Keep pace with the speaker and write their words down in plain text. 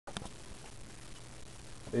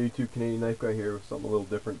YouTube Canadian Knife Guy here with something a little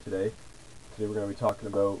different today. Today we're going to be talking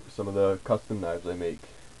about some of the custom knives I make.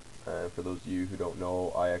 For those of you who don't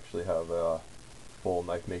know, I actually have a full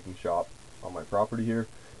knife making shop on my property here.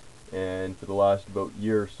 And for the last about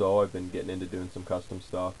year or so, I've been getting into doing some custom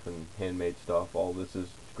stuff and handmade stuff. All this is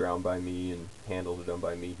ground by me, and handles are done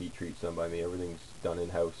by me, heat treats done by me. Everything's done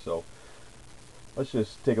in-house. So let's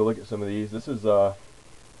just take a look at some of these. This is a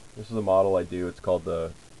model I do. It's called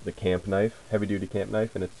the camp knife, heavy duty camp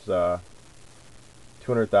knife, and it's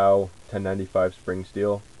 200 thou 1095 spring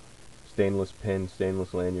steel, stainless pin,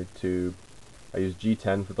 stainless lanyard tube. I use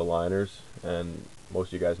G10 for the liners, and most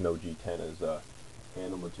of you guys know G10 is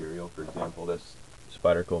handle material. For example, this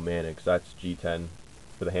Spyderco Manix, that's G10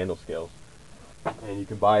 for the handle scales, and you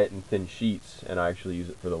can buy it in thin sheets, and I actually use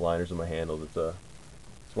it for the liners of my handles. It's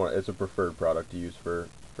a preferred product to use for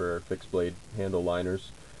fixed blade handle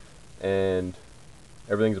liners, and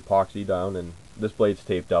everything's epoxy down, and this blade's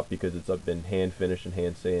taped up because it's been hand finished and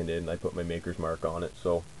hand sanded, and I put my maker's mark on it.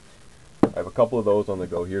 So I have a couple of those on the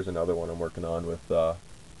go. Here's another one I'm working on with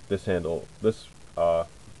this handle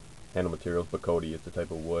material is Bacote. It's a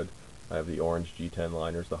type of wood. I have the orange G10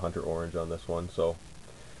 liners, the Hunter Orange on this one. So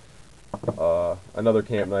another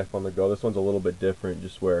camp knife on the go. This one's a little bit different,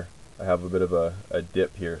 just where I have a bit of a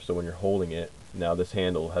dip here, so when you're holding it, now this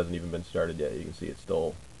handle hasn't even been started yet. You can see it's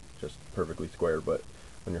still just perfectly square, but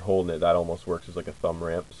when you're holding it, that almost works as like a thumb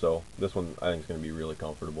ramp. So this one I think is going to be really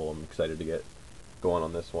comfortable. I'm excited to get going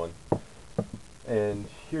on this one. And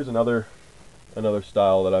here's another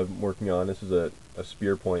style that I'm working on. This is a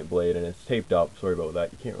spear point blade, and it's taped up. Sorry about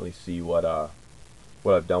that. You can't really see what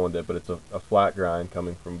I've done with it, but it's a flat grind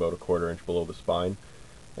coming from about a 1/4 inch below the spine,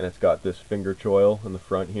 and it's got this finger choil in the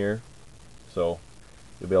front here, so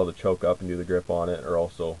you'll be able to choke up and do the grip on it, or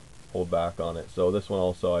also hold back on it. So this one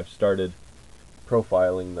also, I've started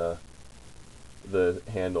profiling the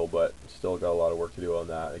handle, but still got a lot of work to do on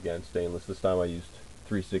that. Again, stainless. This time I used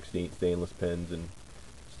 3/16 stainless pins and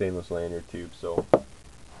stainless lanyard tubes. So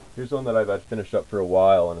here's one that I've had finished up for a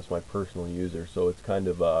while, and it's my personal user, so it's kind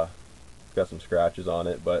of got some scratches on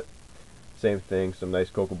it, but same thing, some nice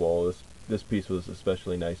cocobolo. This piece was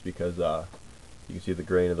especially nice because you can see the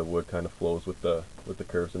grain of the wood kind of flows with the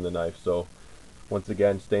curves in the knife. So once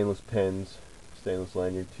again, stainless pins, stainless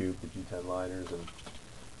lanyard tube, the G10 liners, and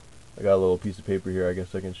I got a little piece of paper here. I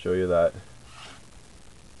guess I can show you that.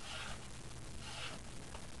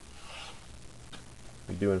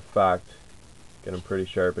 We do in fact get them pretty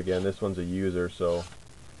sharp. Again, this one's a user, so you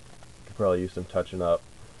could probably use some touching up.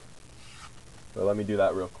 But let me do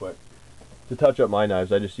that real quick. To touch up my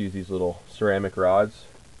knives, I just use these little ceramic rods,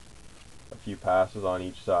 a few passes on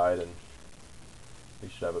each side, and we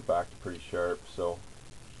should have it back to pretty sharp. So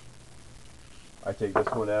I take this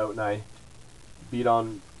one out and I beat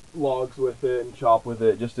on logs with it and chop with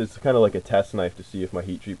it. Just it's kind of like a test knife to see if my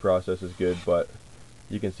heat treat process is good, but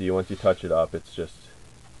you can see once you touch it up, it's just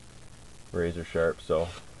razor sharp. So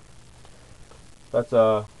that's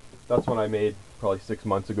one I made probably 6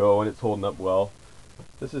 months ago, and it's holding up well.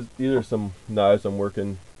 These are some knives I'm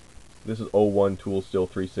working. This is 01 tool steel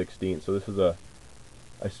 3/16. So this is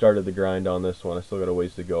I started the grind on this one. I still got a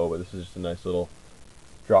ways to go, but this is just a nice little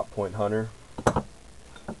drop point hunter.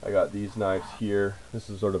 I got these knives here. This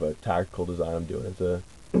is sort of a tactical design I'm doing. It's a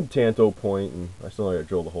Tanto point, and I still got to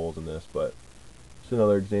drill the holes in this, but it's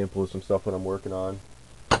another example of some stuff that I'm working on.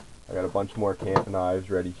 I got a bunch more camp knives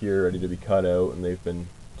ready here, ready to be cut out, and they've been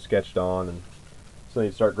sketched on, and so I need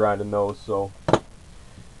to start grinding those. So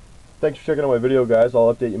thanks for checking out my video, guys.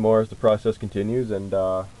 I'll update you more as the process continues, and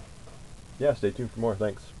yeah, stay tuned for more.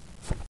 Thanks.